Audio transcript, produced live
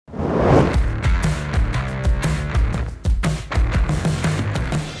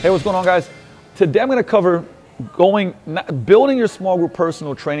Hey, what's going on, guys? Today I'm going to cover building your small group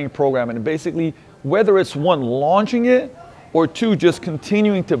personal training program, and basically whether it's one, launching it, or two, just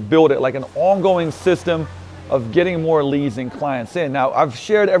continuing to build it, like an ongoing system of getting more leads and clients in. Now, I've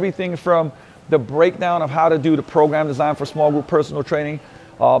shared everything from the breakdown of how to do the program design for small group personal training,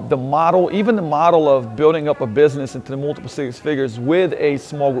 the model, even the model of building up a business into the multiple six figures with a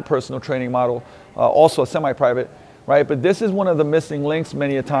small group personal training model, also a semi-private, right? But this is one of the missing links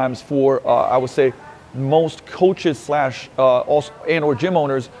many a times for, I would say, most coaches also and or gym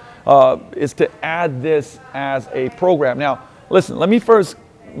owners, is to add this as a program. Now, listen, let me first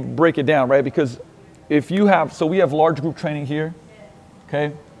break it down, right? Because if you have, so we have large group training here,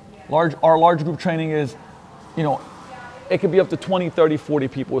 okay? Our large group training is, it could be up to 20, 30, 40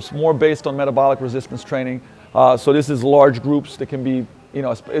 people. It's more based on metabolic resistance training. So this is large groups that can be,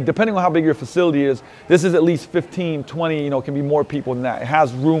 depending on how big your facility is, this is at least 15, 20, it can be more people than that. It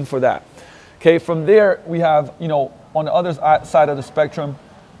has room for that. Okay, from there we have, on the other side of the spectrum,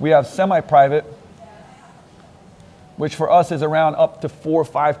 we have semi-private, which for us is around up to 4 or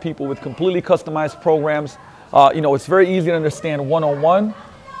 5 people with completely customized programs. It's very easy to understand one-on-one.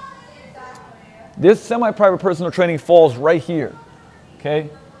 This semi-private personal training falls right here, okay?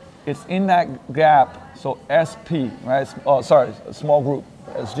 It's in that gap, so SP, right? Small group,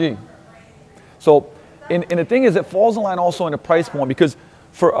 SG. So, and the thing is, it falls in line also in the price point, because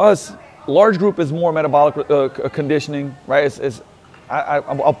for us, large group is more metabolic conditioning, right?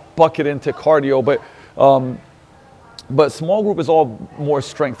 I'll bucket into cardio, but small group is all more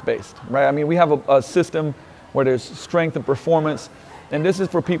strength-based, right? I mean, we have a system where there's strength and performance, and this is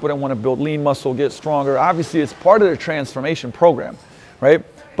for people that want to build lean muscle, get stronger. Obviously, it's part of the transformation program, right?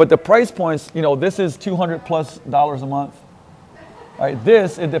 But the price points, this is $200+ a month, right?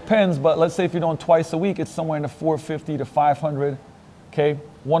 This, it depends, but let's say if you're doing twice a week, it's somewhere in the $450 to $500, okay?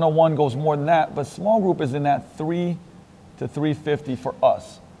 One-on-one goes more than that, but small group is in that $300 to $350 for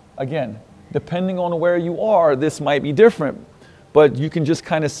us. Again, depending on where you are, this might be different, but you can just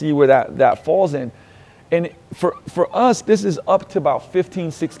kind of see where that falls in. And for us, this is up to about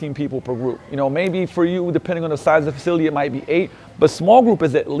 15, 16 people per group. Maybe for you, depending on the size of the facility, it might be 8, but small group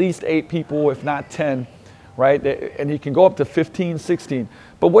is at least 8 people, if not 10, right? And you can go up to 15, 16.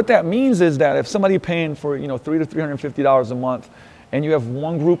 But what that means is that if somebody paying for, $300 to $350 a month, and you have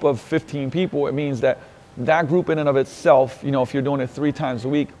one group of 15 people, it means that group in and of itself, if you're doing it 3 times a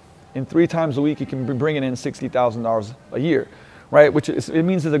week, in 3 times a week, you can be bringing in $60,000 a year, right? It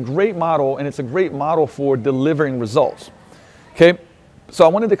means it's a great model, and it's a great model for delivering results, okay? So I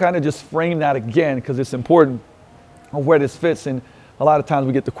wanted to kind of just frame that again, because it's important on where this fits, and a lot of times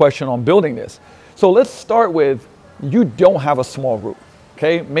we get the question on building this. So let's start with, you don't have a small group,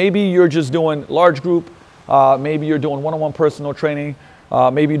 okay? Maybe you're just doing large group, maybe you're doing one-on-one personal training,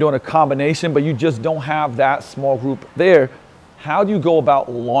 maybe you're doing a combination, but you just don't have that small group there. How do you go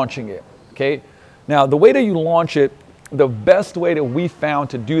about launching it, okay? Now, the way that you launch it, the best way that we found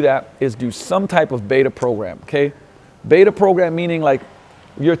to do that is do some type of beta program, okay? Beta program meaning like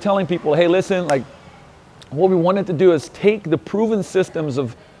you're telling people, hey, listen, like what we wanted to do is take the proven systems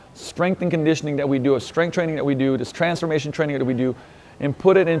of strength and conditioning that we do, of strength training that we do, this transformation training that we do, and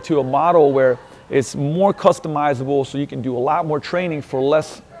put it into a model where it's more customizable, so you can do a lot more training for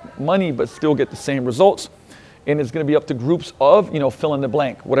less money but still get the same results. And it's going to be up to groups of, fill in the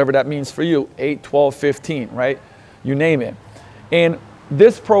blank, whatever that means for you, 8, 12, 15, right? You name it. And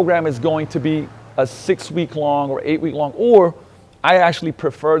this program is going to be a 6-week long or 8-week long, or I actually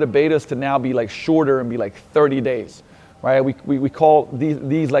prefer the betas to now be like shorter and be like 30 days, right? We call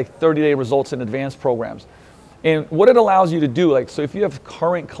these like 30-day results in advanced programs. And what it allows you to do, like, so if you have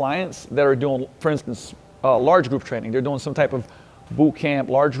current clients that are doing, for instance, large group training, they're doing some type of boot camp,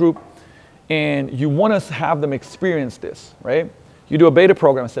 large group, and you want us to have them experience this, right? You do a beta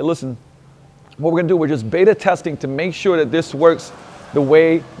program and say, listen, what we're gonna do, we're just beta testing to make sure that this works the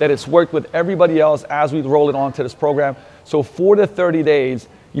way that it's worked with everybody else as we roll it onto this program. So for the 30 days,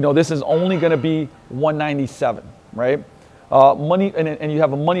 this is only gonna be $197, right? Money, and you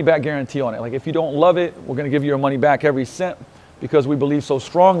have a money back guarantee on it. Like if you don't love it, we're gonna give you your money back every cent, because we believe so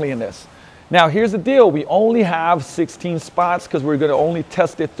strongly in this. Now here's the deal, we only have 16 spots because we're gonna only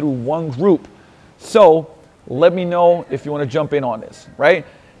test it through one group. So let me know if you wanna jump in on this, right?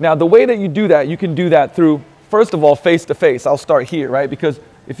 Now the way that you do that, you can do that through, first of all, face-to-face. I'll start here, right? Because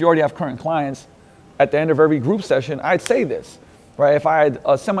if you already have current clients, at the end of every group session, I'd say this, right? If I had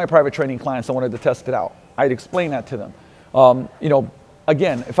a semi-private training clients I wanted to test it out, I'd explain that to them.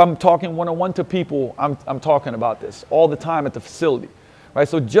 Again, if I'm talking one-on-one to people, I'm talking about this all the time at the facility, right?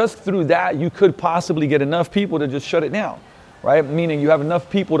 So just through that, you could possibly get enough people to just shut it down, right? Meaning you have enough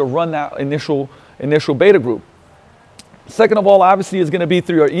people to run that initial beta group. Second of all, obviously, is going to be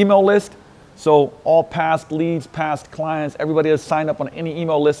through your email list. So all past leads, past clients, everybody that's signed up on any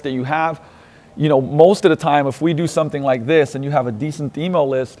email list that you have. You know, most of the time, if we do something like this and you have a decent email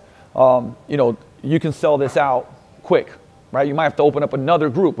list, you know, you can sell this out quick, right? You might have to open up another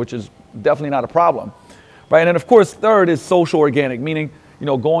group, which is definitely not a problem, right? And then, of course, third is social organic, meaning, you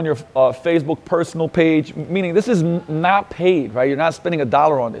know, go on your Facebook personal page, meaning this is not paid, right? You're not spending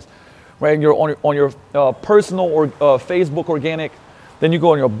 $1 on this, right? And you're on your personal or Facebook organic. Then you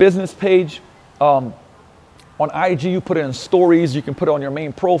go on your business page. On IG, you put it in stories. You can put it on your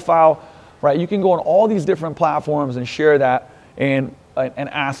main profile, right? You can go on all these different platforms and share that and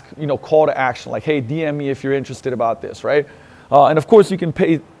ask, you know, call to action, like, hey, DM me if you're interested about this, right? And of course, you can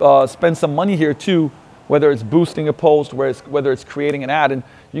spend some money here too, whether it's boosting a post, whether it's creating an ad. And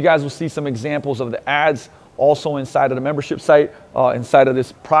you guys will see some examples of the ads also inside of the membership site, inside of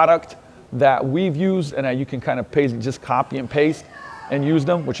this product that we've used, and that you can kind of just copy and paste and use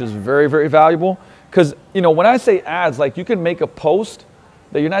them, which is very, very valuable. Because, you know, when I say ads, like, you can make a post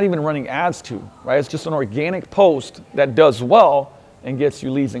that you're not even running ads to, right? It's just an organic post that does well and gets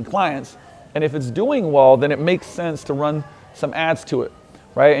you leads and clients. And if it's doing well, then it makes sense to run some ads to it,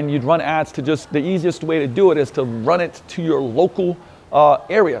 right? And you'd run ads to the easiest way to do it is to run it to your local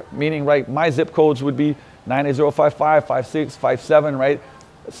area, meaning, right, my zip codes would be 98055, 56, 57, right?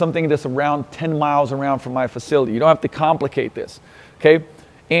 Something that's around 10 miles around from my facility. You don't have to complicate this, okay?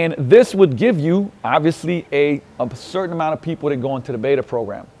 And this would give you, obviously, a certain amount of people that go into the beta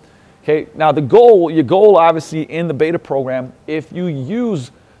program, okay? Now, your goal, obviously, in the beta program, if you use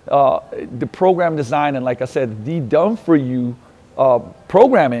the program design and, like I said, the done-for-you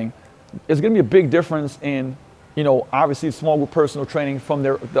programming, is going to be a big difference in, you know, obviously, small group personal training from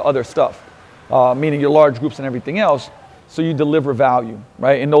the other stuff, meaning your large groups and everything else. So you deliver value,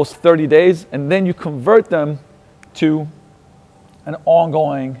 right, in those 30 days, and then you convert them to an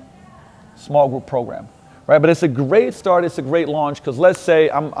ongoing small group program, right? But it's a great start, it's a great launch, because let's say,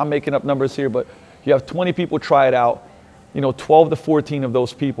 I'm making up numbers here, but you have 20 people try it out, you know, 12 to 14 of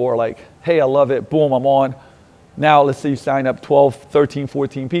those people are like, hey, I love it, boom, I'm on. Now, let's say you sign up 12, 13,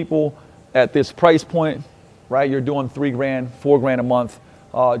 14 people at this price point, right? You're doing $3 grand, $4 grand a month,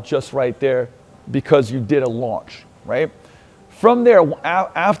 just right there, because you did a launch, right? From there,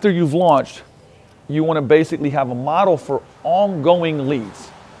 after you've launched, you want to basically have a model for ongoing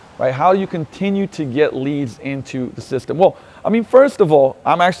leads, right? How do you continue to get leads into the system? Well, I mean, first of all,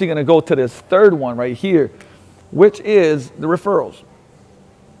 I'm actually going to go to this third one right here, which is the referrals,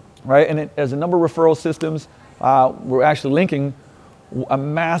 right? And there's a number of referral systems. We're actually linking a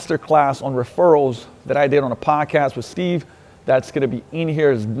master class on referrals that I did on a podcast with Steve. That's going to be in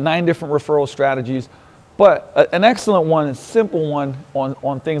here. There's 9 different referral strategies. But an excellent one, a simple one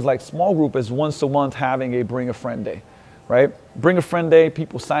on things like small group is once a month having a bring a friend day, right? Bring a friend day,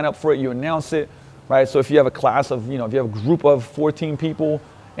 people sign up for it, you announce it, right? So if you have a class of, you know, if you have a group of 14 people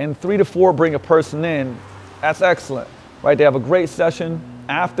and 3 to 4 bring a person in, that's excellent, right? They have a great session.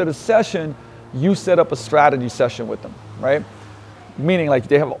 After the session, you set up a strategy session with them, right? Meaning, like,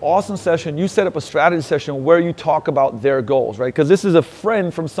 they have an awesome session, you set up a strategy session where you talk about their goals, right? Because this is a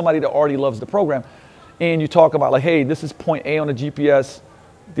friend from somebody that already loves the program. And you talk about, like, hey, this is point A on the GPS.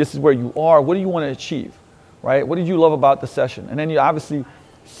 This is where you are. What do you want to achieve, right? What did you love about the session? And then you obviously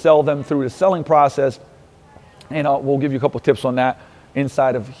sell them through the selling process. And we'll give you a couple tips on that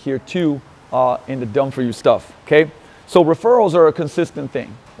inside of here too, in the done for you stuff, okay? So referrals are a consistent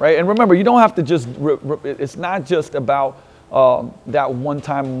thing, right? And remember, you don't have to just, it's not just about that one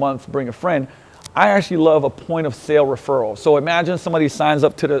time a month, bring a friend. I actually love a point of sale referral. So imagine somebody signs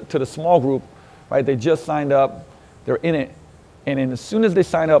up to the small group, right? They just signed up, they're in it. And then as soon as they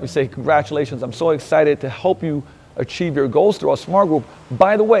sign up, you say, congratulations, I'm so excited to help you achieve your goals through our small group.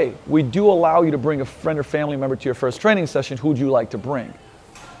 By the way, we do allow you to bring a friend or family member to your first training session. Who'd you like to bring,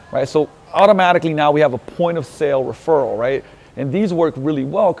 right? So automatically now we have a point of sale referral, right? And these work really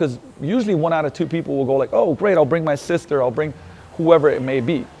well because usually 1 out of 2 people will go like, oh, great, I'll bring my sister, I'll bring whoever it may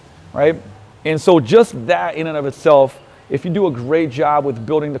be, right? And so just that in and of itself, if you do a great job with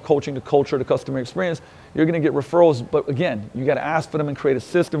building the coaching, the culture, the customer experience, you're going to get referrals. But again, you got to ask for them and create a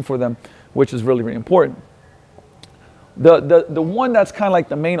system for them, which is really, really important. The one that's kind of like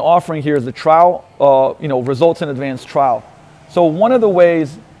the main offering here is the trial, results in advance trial. So one of the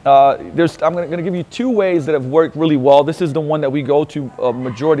ways, I'm going to give you 2 ways that have worked really well. This is the one that we go to a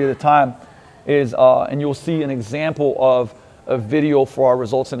majority of the time, and you'll see an example of a video for our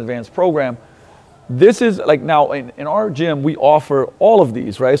results in advance program. This is like now in our gym, we offer all of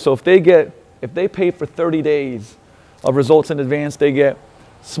these, right? So if they pay for 30 days of results in advance. They get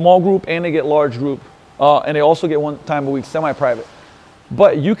small group and they get large group. And they also get 1 time a week semi-private.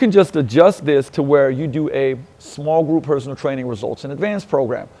 But you can just adjust this to where you do a small group personal training results in advance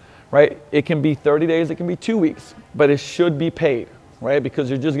program, right? It can be 30 days, it can be 2 weeks, but it should be paid, right? Because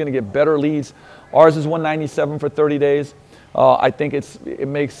you're just gonna get better leads. Ours is $197 for 30 days. I think it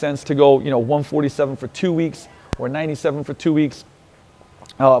makes sense to go, $147 for 2 weeks or $97 for 2 weeks.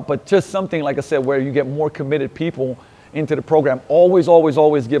 But just something, like I said, where you get more committed people into the program. Always, always,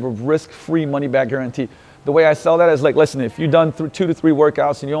 always give a risk-free money-back guarantee. The way I sell that is like, listen, if you've done 2 to 3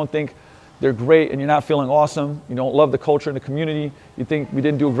 workouts and you don't think they're great and you're not feeling awesome, you don't love the culture and the community, you think we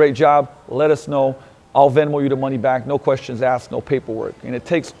didn't do a great job, let us know. I'll Venmo you the money back, no questions asked, no paperwork. And it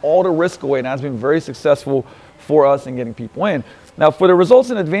takes all the risk away, and that's been very successful for us in getting people in. Now, for the results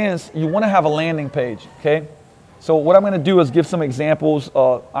in advance, you want to have a landing page, okay? So what I'm going to do is give some examples.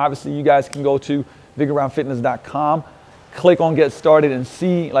 Obviously, you guys can go to vigoroundfitness.com, click on Get Started, and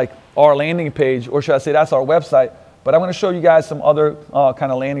see like our landing page, or should I say that's our website. But I'm going to show you guys some other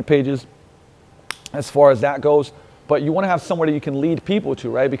kind of landing pages as far as that goes. But you want to have somewhere that you can lead people to,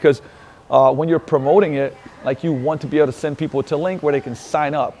 right? Because when you're promoting it, like you want to be able to send people to a link where they can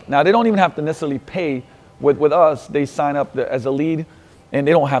sign up. Now, they don't even have to necessarily pay with us. They sign up as a lead, and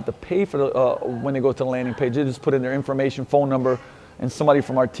they don't have to pay for when they go to the landing page. They just put in their information, phone number, and somebody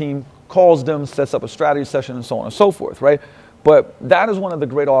from our team calls them, sets up a strategy session, and so on and so forth, right? But that is one of the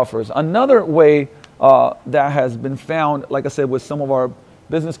great offers. Another way that has been found, like I said, with some of our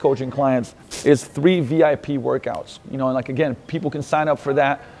business coaching clients, is 3 VIP workouts. And like, again, people can sign up for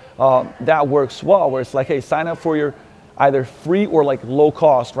that. That works well, where it's like, hey, sign up for your either free or like low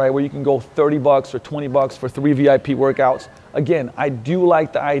cost, right? Where you can go $30 or $20 for 3 VIP workouts. Again, I do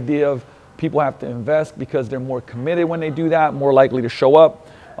like the idea of people have to invest because they're more committed when they do that, more likely to show up.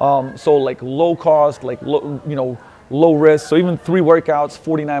 So like low cost, like low risk. So even 3 workouts,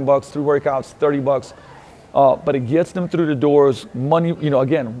 $49, 3 workouts, $30. But it gets them through the doors. Money,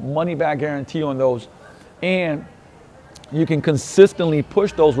 again, money back guarantee on those. And you can consistently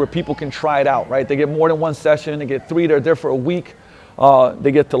push those where people can try it out, right? They get more than 1 session, they get 3, they're there for a week,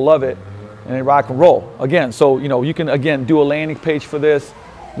 they get to love it, and they rock and roll. Again, so, you can, again, do a landing page for this.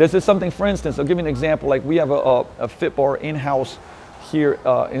 This is something, for instance, I'll give you an example. Like we have a fit bar in-house here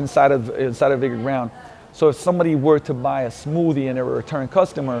inside of Vigor Ground. So if somebody were to buy a smoothie and they're a return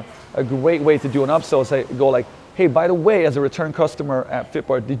customer, a great way to do an upsell is go like, hey, by the way, as a return customer at Fit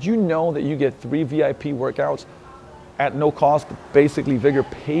Bar, did you know that you get 3 VIP workouts at no cost? Basically, Vigor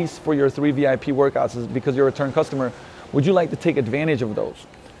pays for your 3 VIP workouts because you're a return customer. Would you like to take advantage of those,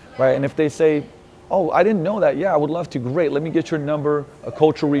 right? And if they say, oh, I didn't know that. Yeah, I would love to. Great. Let me get your number. A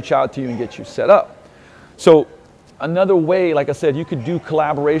coach will reach out to you and get you set up. So another way, like I said, you could do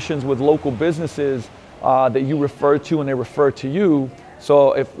collaborations with local businesses that you refer to and they refer to you.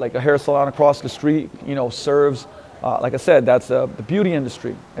 So if like a hair salon across the street, serves, like I said, that's the beauty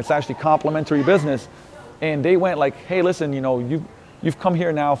industry. It's actually complementary business. And they went like, hey, listen, you've come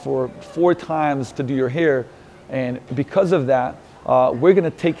here now for 4 times to do your hair. And because of that, we're going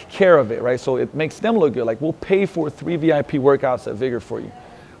to take care of it, right? So it makes them look good. Like we'll pay for 3 VIP workouts at Vigor for you,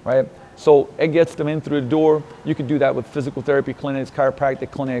 right? So it gets them in through the door. You can do that with physical therapy clinics, chiropractic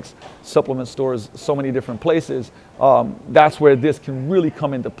clinics, supplement stores, so many different places. That's where this can really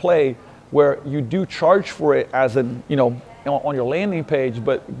come into play, where you do charge for it as on your landing page,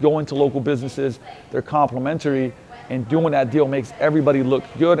 but going to local businesses, they're complimentary, and doing that deal makes everybody look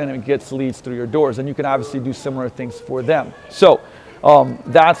good and it gets leads through your doors. And you can obviously do similar things for them. So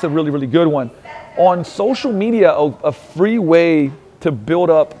that's a really, really good one. On social media, a free way to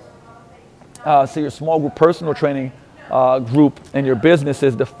build up say your small group personal training group and your business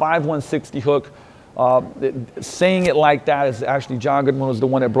is the 5160 hook. Saying it like that is actually John Goodman was the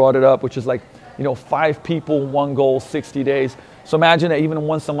one that brought it up, which is like, 5 people, 1 goal, 60 days. So imagine that even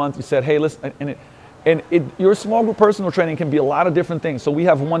once a month you said, hey, listen, your small group personal training can be a lot of different things. So we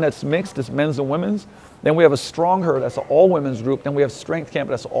have one that's mixed, it's men's and women's. Then we have a strong her, that's an all women's group. Then we have strength camp,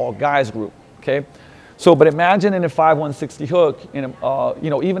 that's an all guys group, okay? So, but imagine in a 5160 hook,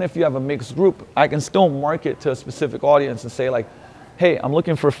 even if you have a mixed group, I can still market to a specific audience and say like, hey, I'm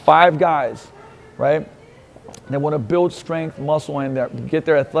looking for 5 guys, right? They want to build strength, muscle, and get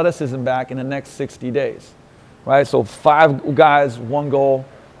their athleticism back in the next 60 days, right? So 5 guys, 1 goal,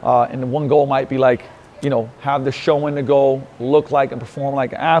 and the 1 goal might be like, have the show in the goal, look like and perform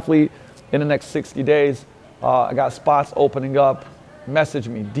like an athlete in the next 60 days. I got spots opening up. Message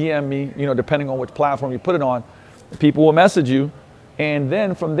me, DM me, depending on which platform you put it on. People will message you, and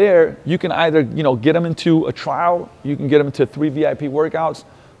then from there you can either get them into a trial, you can get them to 3 VIP workouts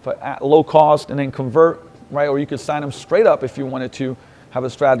at low cost, and then convert right? Or you could sign them straight up if you wanted to have a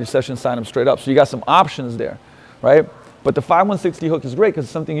strategy session, sign them straight up. So you got some options there, right? But the 5160 hook is great because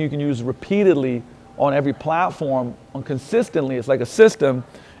it's something you can use repeatedly on every platform, on consistently. It's like a system,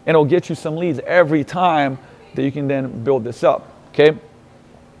 and it'll get you some leads every time that you can then build this up, okay?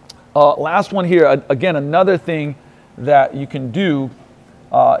 Last one here, again, another thing that you can do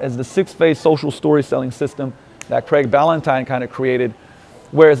is the 6-phase social story selling system that Craig Ballantyne kind of created.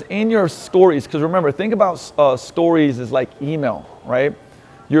 Whereas in your stories, because remember, think about stories as like email, right?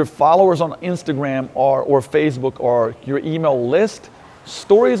 Your followers on Instagram or Facebook or your email list,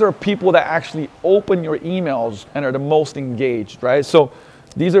 stories are people that actually open your emails and are the most engaged, right? So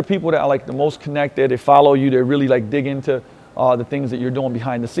these are people that are like the most connected, they follow you, they really like dig into the things that you're doing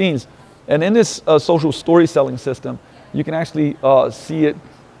behind the scenes. And in this social story selling system, you can actually see it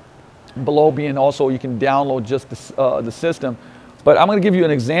below being also, you can download just the system. But I'm going to give you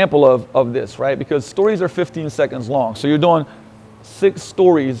an example of this, right? Because stories are 15 seconds long. So you're doing 6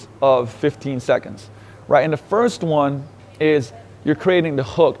 stories of 15 seconds, right? And the first one is you're creating the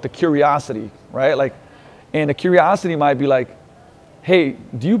hook, the curiosity, right? Like, and the curiosity might be like, hey,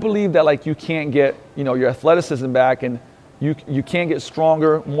 do you believe that like you can't get, you know, your athleticism back and you can't get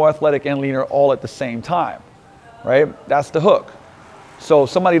stronger, more athletic and leaner all at the same time, right? That's the hook. So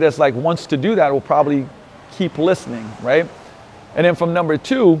somebody that's like wants to do that will probably keep listening, right? And then from number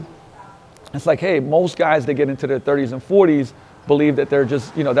 2, it's like, hey, most guys that get into their 30s and 40s believe that they're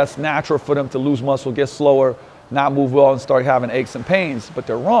just, you know, that's natural for them to lose muscle, get slower, not move well, and start having aches and pains, but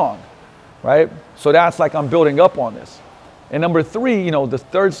they're wrong, right? So that's like, I'm building up on this. And number 3, you know, the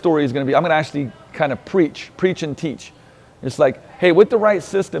third story is going to be, I'm going to actually kind of preach and teach. It's like, hey, with the right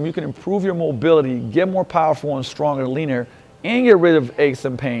system, you can improve your mobility, get more powerful and stronger, leaner, and get rid of aches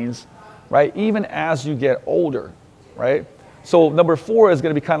and pains, right? Even as you get older, right? So number 4 is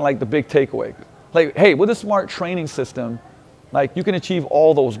going to be kind of like the big takeaway. Like, hey, with a smart training system, like you can achieve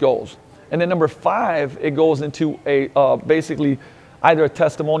all those goals. And then number 5, it goes into a basically either a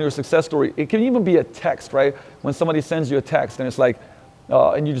testimonial or success story. It can even be a text, right? When somebody sends you a text and it's like,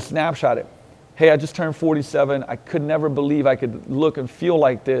 and you just snapshot it. Hey, I just turned 47. I could never believe I could look and feel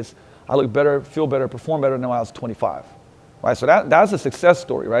like this. I look better, feel better, perform better than when I was 25, right? So that's a success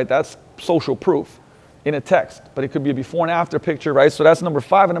story, right? That's social proof in a text, but it could be a before and after picture, right? So that's number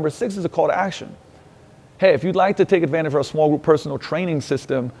 5. And number 6 is a call to action. Hey, if you'd like to take advantage of our small group personal training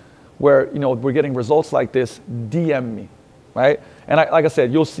system where, you know, we're getting results like this, DM me, right? And like I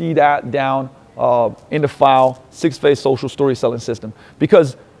said, you'll see that down in the file, 6-phase social story selling system,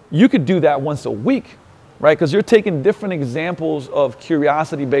 because you could do that once a week, right? Because you're taking different examples of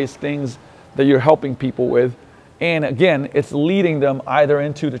curiosity-based things that you're helping people with. And again, it's leading them either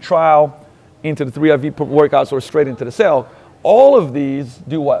into the trial, into the 3 IV workouts, or straight into the sale. All of these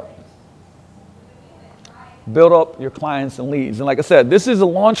do what? Build up your clients and leads. And like I said, this is a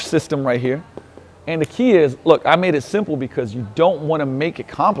launch system right here. And the key is, look, I made it simple because you don't want to make it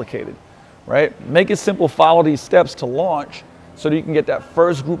complicated, right? Make it simple, follow these steps to launch so that you can get that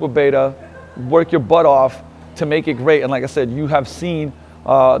first group of beta, work your butt off to make it great. And like I said, you have seen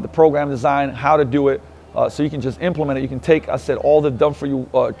the program design, how to do it, so you can just implement it. You can take, I said, all the done for you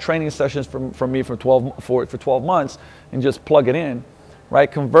training sessions from me for 12 months and just plug it in,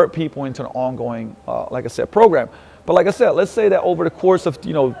 right? Convert people into an ongoing, like I said, program. But like I said, let's say that over the course of,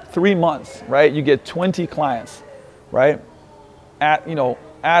 you know, 3 months, right, you get 20 clients, right, at, you know,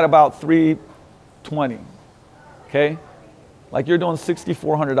 at about 320, okay? Like you're doing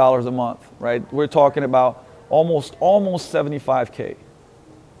 $6,400 a month, right? We're talking about almost 75K,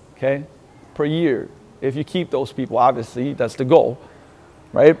 okay, per year. If you keep those people, obviously, that's the goal,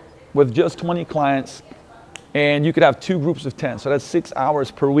 right? With just 20 clients, and you could have 2 groups of 10. So that's 6 hours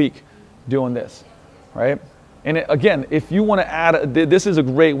per week doing this, right? And again, if you want to add, this is a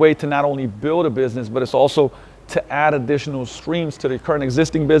great way to not only build a business, but it's also to add additional streams to the current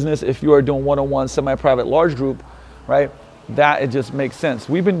existing business. If you are doing one-on-one, semi-private, large group, right? That it just makes sense.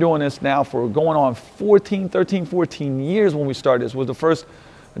 We've been doing this now for going on 13, 14 years when we started. This was the first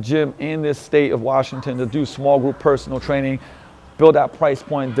gym in this state of Washington to do small group personal training, build that price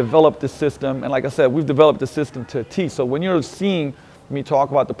point, develop the system. And like I said, we've developed the system to a T. So when you're seeing me talk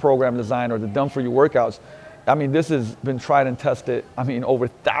about the program design or the done for you workouts, I mean, this has been tried and tested, I mean, over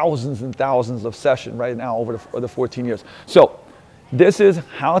thousands and thousands of sessions right now over the 14 years. So this is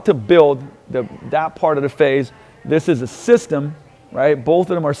how to build that part of the phase. This is a system, right? Both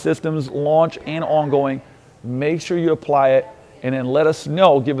of them are systems, launch and ongoing. Make sure you apply it and then let us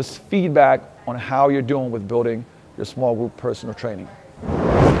know, give us feedback on how you're doing with building your small group personal training.